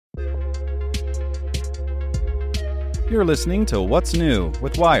You're listening to What's New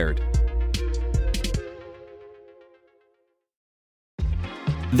with Wired.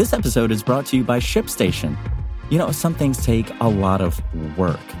 This episode is brought to you by ShipStation. You know, some things take a lot of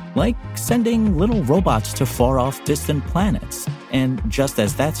work, like sending little robots to far-off distant planets. And just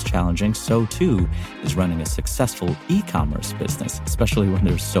as that's challenging, so too is running a successful e-commerce business, especially when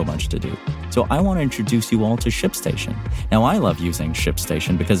there's so much to do. So I want to introduce you all to ShipStation. Now, I love using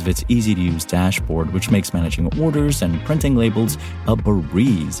ShipStation because of its easy-to-use dashboard, which makes managing orders and printing labels a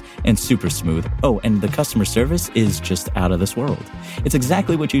breeze and super smooth. Oh, and the customer service is just out of this world. It's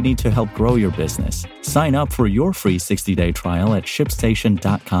exactly what you need to help grow your business. Sign up for your free 60-day trial at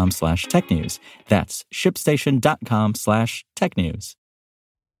shipstation.com/technews. That's shipstation.com/technews.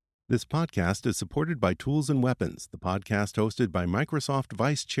 This podcast is supported by Tools and Weapons, the podcast hosted by Microsoft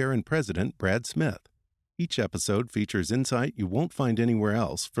Vice Chair and President Brad Smith. Each episode features insight you won't find anywhere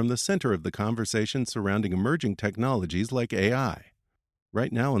else from the center of the conversation surrounding emerging technologies like AI.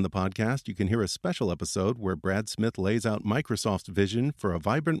 Right now on the podcast, you can hear a special episode where Brad Smith lays out Microsoft's vision for a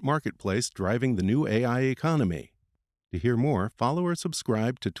vibrant marketplace driving the new AI economy. To hear more, follow or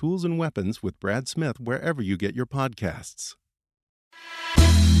subscribe to Tools and Weapons with Brad Smith wherever you get your podcasts.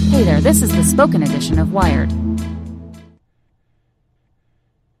 Hey there, this is the spoken edition of Wired.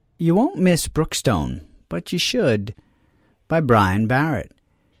 You won't miss Brookstone, but you should, by Brian Barrett.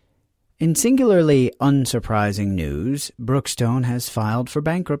 In singularly unsurprising news, Brookstone has filed for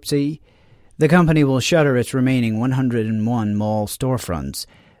bankruptcy. The company will shutter its remaining 101 mall storefronts,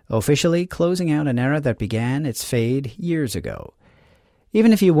 officially closing out an era that began its fade years ago.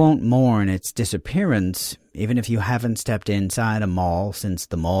 Even if you won't mourn its disappearance, even if you haven't stepped inside a mall since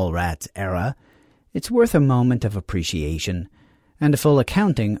the Mallrats era, it's worth a moment of appreciation and a full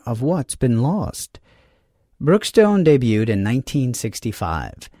accounting of what's been lost. Brookstone debuted in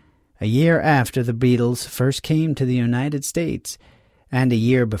 1965, a year after the Beatles first came to the United States, and a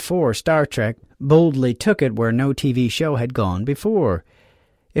year before Star Trek boldly took it where no TV show had gone before.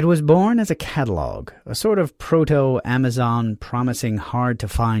 It was born as a catalog, a sort of proto-Amazon promising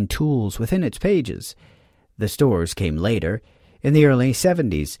hard-to-find tools within its pages. The stores came later, in the early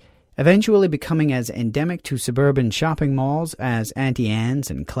 70s, eventually becoming as endemic to suburban shopping malls as Auntie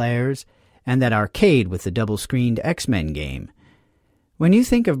Anne's and Claire's, and that arcade with the double-screened X-Men game. When you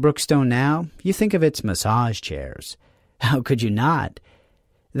think of Brookstone now, you think of its massage chairs. How could you not?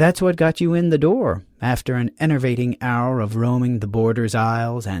 That's what got you in the door, after an enervating hour of roaming the Borders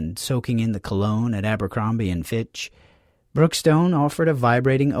aisles and soaking in the cologne at Abercrombie & Fitch. Brookstone offered a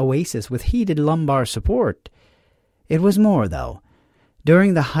vibrating oasis with heated lumbar support. It was more, though.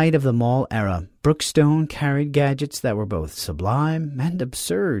 During the height of the mall era, Brookstone carried gadgets that were both sublime and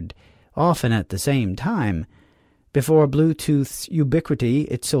absurd, often at the same time. Before Bluetooth's ubiquity,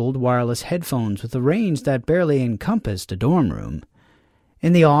 it sold wireless headphones with a range that barely encompassed a dorm room.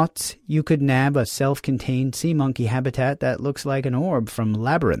 In the aughts, you could nab a self-contained sea monkey habitat that looks like an orb from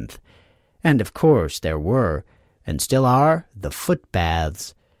Labyrinth. And of course there were, and still are, the foot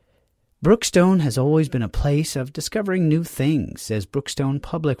baths. Brookstone has always been a place of discovering new things, says Brookstone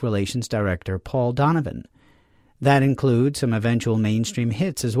Public Relations Director Paul Donovan. That includes some eventual mainstream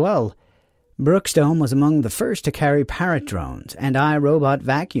hits as well. Brookstone was among the first to carry parrot drones and iRobot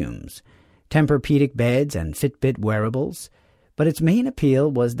vacuums, Tempur-Pedic beds and Fitbit wearables. But its main appeal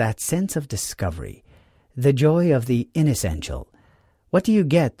was that sense of discovery, the joy of the inessential. What do you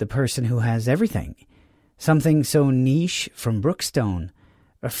get the person who has everything? Something so niche from Brookstone,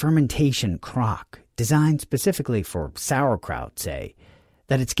 a fermentation crock designed specifically for sauerkraut, say,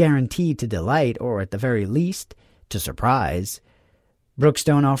 that it's guaranteed to delight or, at the very least, to surprise.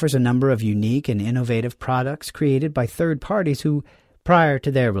 Brookstone offers a number of unique and innovative products created by third parties who, prior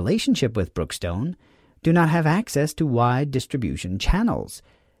to their relationship with Brookstone, do not have access to wide distribution channels,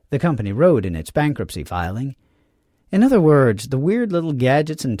 the company wrote in its bankruptcy filing. In other words, the weird little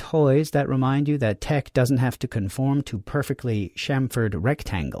gadgets and toys that remind you that tech doesn't have to conform to perfectly chamfered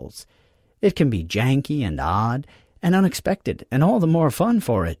rectangles. It can be janky and odd and unexpected, and all the more fun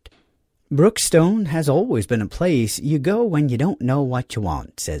for it. Brookstone has always been a place you go when you don't know what you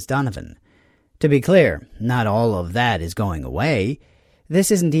want, says Donovan. To be clear, not all of that is going away. This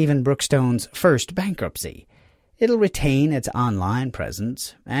isn't even Brookstone's first bankruptcy. It'll retain its online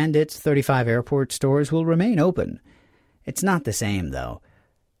presence, and its 35 airport stores will remain open. It's not the same, though.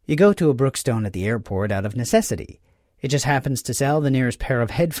 You go to a Brookstone at the airport out of necessity. It just happens to sell the nearest pair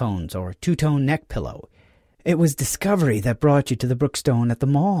of headphones or two-tone neck pillow. It was discovery that brought you to the Brookstone at the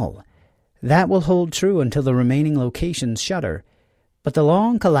mall. That will hold true until the remaining locations shutter. But the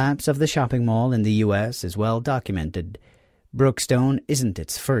long collapse of the shopping mall in the U.S. is well documented. Brookstone isn't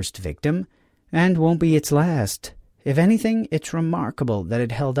its first victim, and won't be its last. If anything, it's remarkable that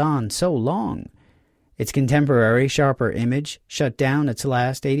it held on so long. Its contemporary, sharper image shut down its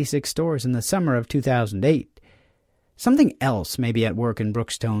last 86 stores in the summer of 2008. Something else may be at work in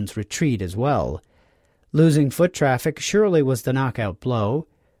Brookstone's retreat as well. Losing foot traffic surely was the knockout blow,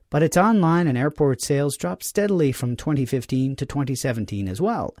 but its online and airport sales dropped steadily from 2015 to 2017 as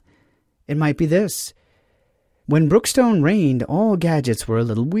well. It might be this. When Brookstone reigned, all gadgets were a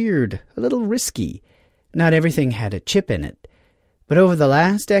little weird, a little risky. Not everything had a chip in it. But over the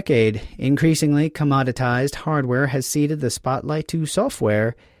last decade, increasingly commoditized hardware has ceded the spotlight to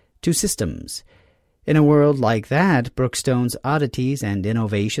software, to systems. In a world like that, Brookstone's oddities and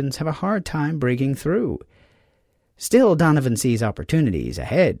innovations have a hard time breaking through. Still, Donovan sees opportunities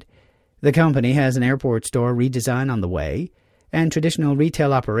ahead. The company has an airport store redesign on the way, and traditional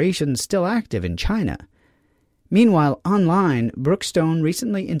retail operations still active in China. Meanwhile, online, Brookstone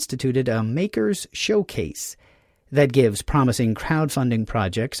recently instituted a Makers Showcase that gives promising crowdfunding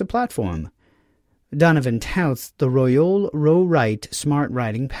projects a platform. Donovan touts the Royole Row-Write Smart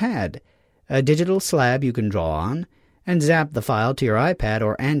Writing Pad, a digital slab you can draw on, and zap the file to your iPad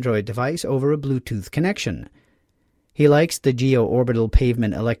or Android device over a Bluetooth connection. He likes the Geo-Orbital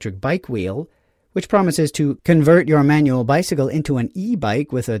Pavement Electric Bike Wheel, which promises to convert your manual bicycle into an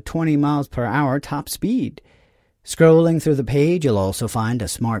e-bike with a 20 miles per hour top speed. Scrolling through the page, you'll also find a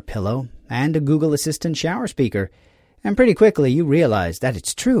smart pillow and a Google Assistant shower speaker, and pretty quickly you realize that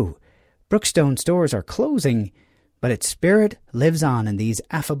it's true. Brookstone stores are closing, but its spirit lives on in these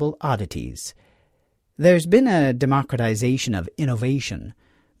affable oddities. There's been a democratization of innovation.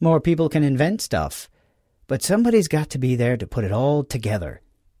 More people can invent stuff, but somebody's got to be there to put it all together,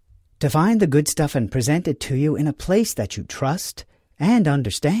 to find the good stuff and present it to you in a place that you trust and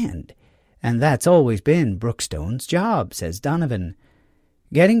understand. And that's always been Brookstone's job, says Donovan.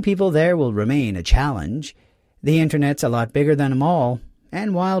 Getting people there will remain a challenge. The Internet's a lot bigger than them all,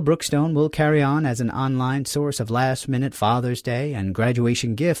 and while Brookstone will carry on as an online source of last-minute Father's Day and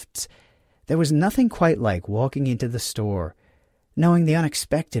graduation gifts, there was nothing quite like walking into the store, knowing the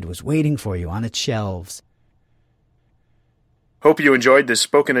unexpected was waiting for you on its shelves. Hope you enjoyed this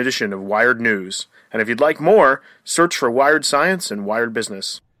spoken edition of Wired News, and if you'd like more, search for Wired Science and Wired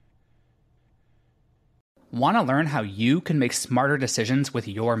Business. Want to learn how you can make smarter decisions with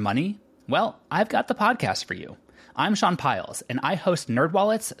your money? Well, I've got the podcast for you. I'm Sean Piles, and I host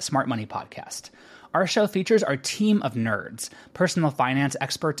NerdWallet's Smart Money Podcast. Our show features our team of nerds, personal finance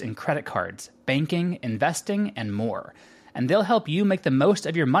experts in credit cards, banking, investing, and more. And they'll help you make the most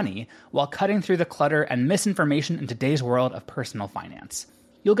of your money while cutting through the clutter and misinformation in today's world of personal finance.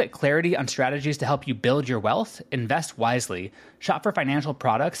 You'll get clarity on strategies to help you build your wealth, invest wisely, shop for financial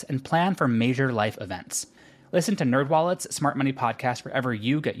products, and plan for major life events. Listen to NerdWallet's Smart Money Podcast wherever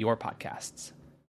you get your podcasts.